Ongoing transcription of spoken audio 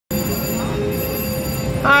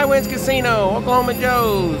High Winds Casino, Oklahoma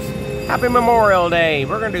Joe's. Happy Memorial Day.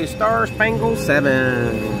 We're going to do Star Spangled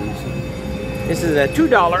 7s. This is a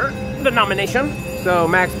 $2 denomination. So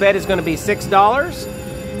max bet is going to be $6.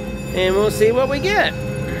 And we'll see what we get.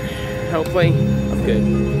 Hopefully, I'm good.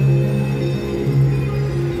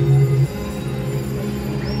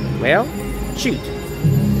 Well, shoot.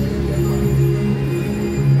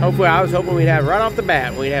 Hopefully, I was hoping we'd have right off the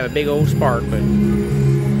bat, we'd have a big old spark, but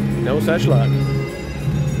no such luck.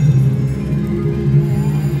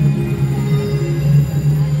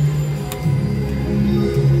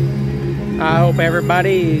 I hope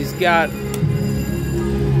everybody's got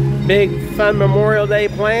big fun Memorial Day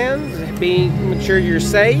plans. Make sure you're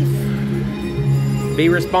safe. Be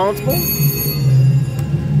responsible.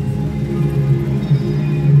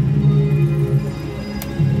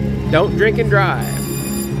 Don't drink and drive.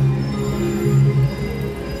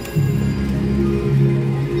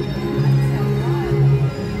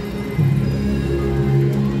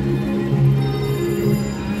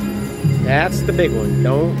 That's the big one.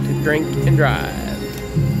 Don't drink and drive.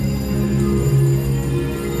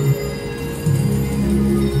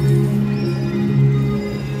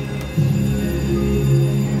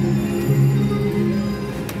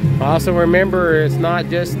 Also remember, it's not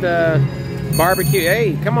just barbecue.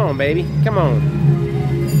 Hey, come on, baby. Come on.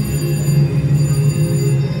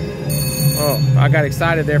 Oh, I got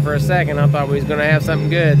excited there for a second. I thought we was going to have something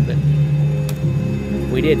good, but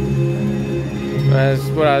we didn't. That's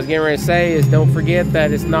what I was getting ready to say, is don't forget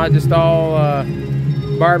that it's not just all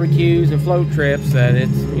barbecues and float trips. That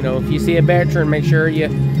it's, you know, if you see a veteran, make sure you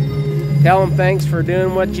tell them thanks for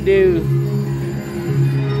doing what you do,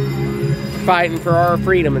 fighting for our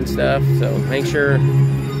freedom and stuff. So make sure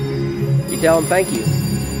you tell them thank you.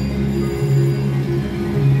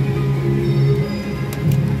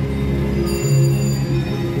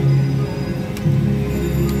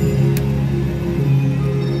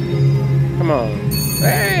 Come on.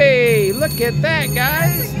 Hey, look at that,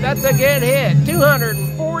 guys. That's a good hit.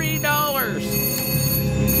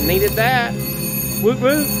 $240. Needed that. Woot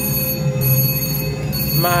woot.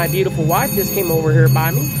 My beautiful wife just came over here by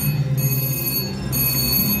me.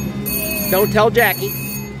 Don't tell Jackie.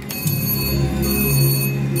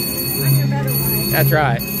 I'm your better wife. That's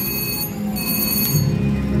right.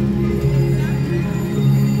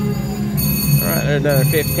 All right, there's another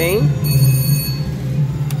 15.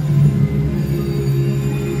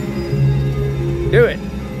 Do it.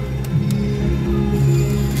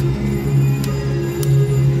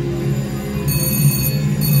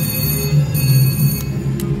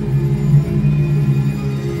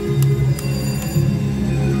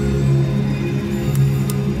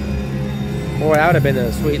 Boy, that would have been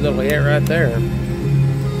a sweet little hit right there.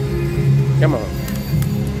 Come on.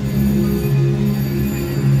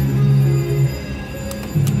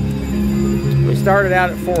 We started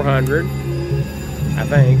out at 400, I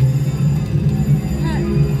think.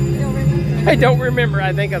 I don't remember.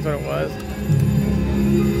 I think that's what it was.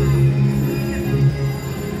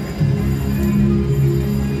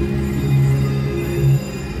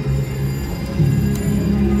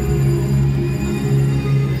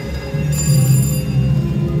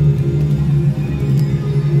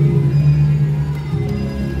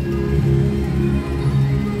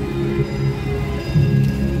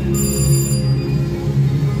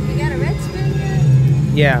 You got a red spoon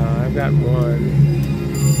yet? Yeah, I've got one.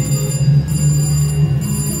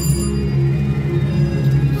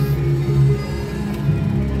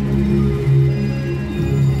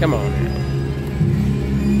 Come on now.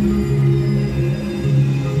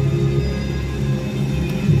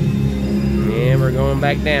 And we're going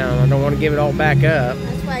back down. I don't want to give it all back up.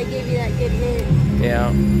 That's why I gave you that good hit. Yeah.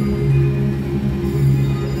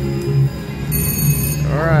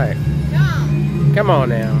 All right. Come on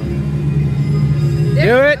now.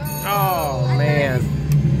 Do it. Oh, man.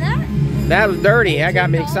 That was dirty. That got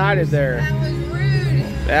me excited there. That was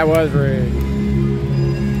rude. That was rude.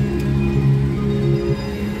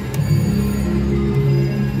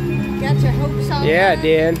 Got your hopes all Yeah, up. it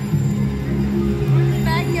did.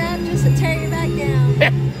 Back up just to tear you back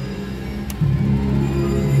down.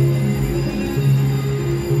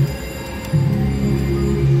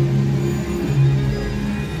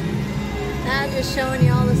 Now just showing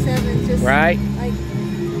you all the sevens. Just Right. like,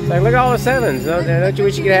 It's like, look at all the sevens. Don't you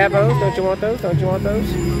wish you could have those? Don't you want those? Don't you want those?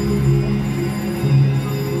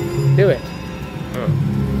 Do it.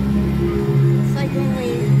 it's like when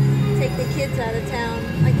we take the kids out of town.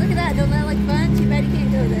 Like, look at that. Don't that look fun? Too bad you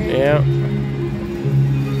can't go there. Yeah.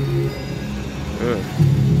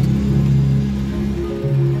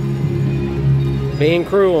 Being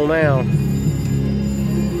cruel now.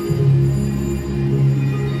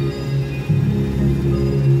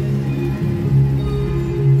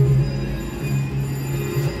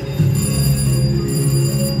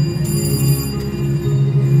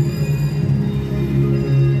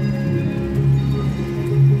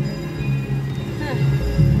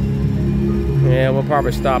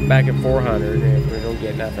 probably stop back at 400 if we don't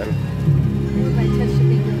get nothing. Everybody touched the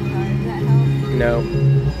bingo card. Does that help? No,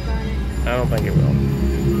 Darn it. I don't think it will.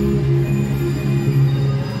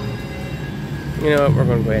 You know what? We're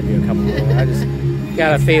going to go ahead and do a couple more. I just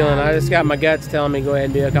got a feeling. I just got my guts telling me to go ahead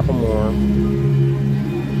and do a couple more. Know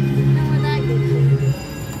where that gets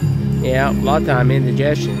you. Yeah, a lot of time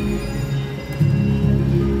indigestion.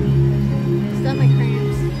 Stomach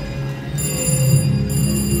cramps.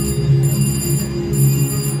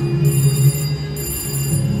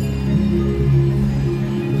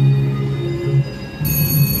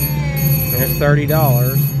 There's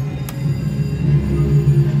 $30.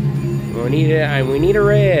 We need a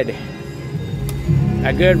red.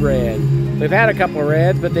 A good red. We've had a couple of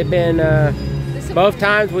reds, but they've been both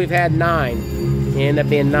times we've had 9. They end up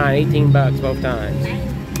being 18 bucks both times.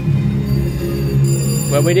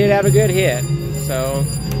 But we did have a good hit, so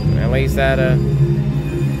at least that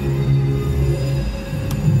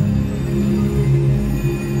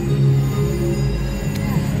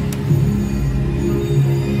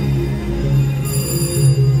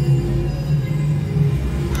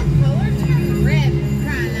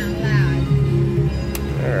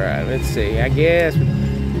let's see. I guess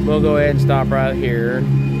we'll go ahead and stop right here.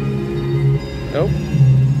 Nope.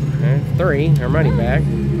 3. Our money back.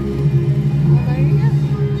 Well, there you go.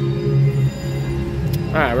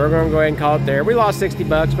 Alright, we're going to go ahead and call it there. We lost 60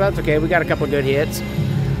 bucks, but that's okay. We got a couple of good hits.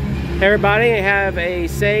 Everybody, have a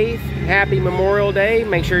safe, happy Memorial Day.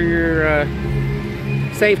 Make sure you're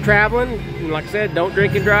safe traveling. And like I said, don't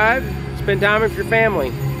drink and drive. Spend time with your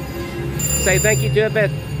family. Say thank you to a vet.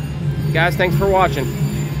 Guys, thanks for watching.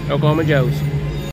 Oklahoma Joe's.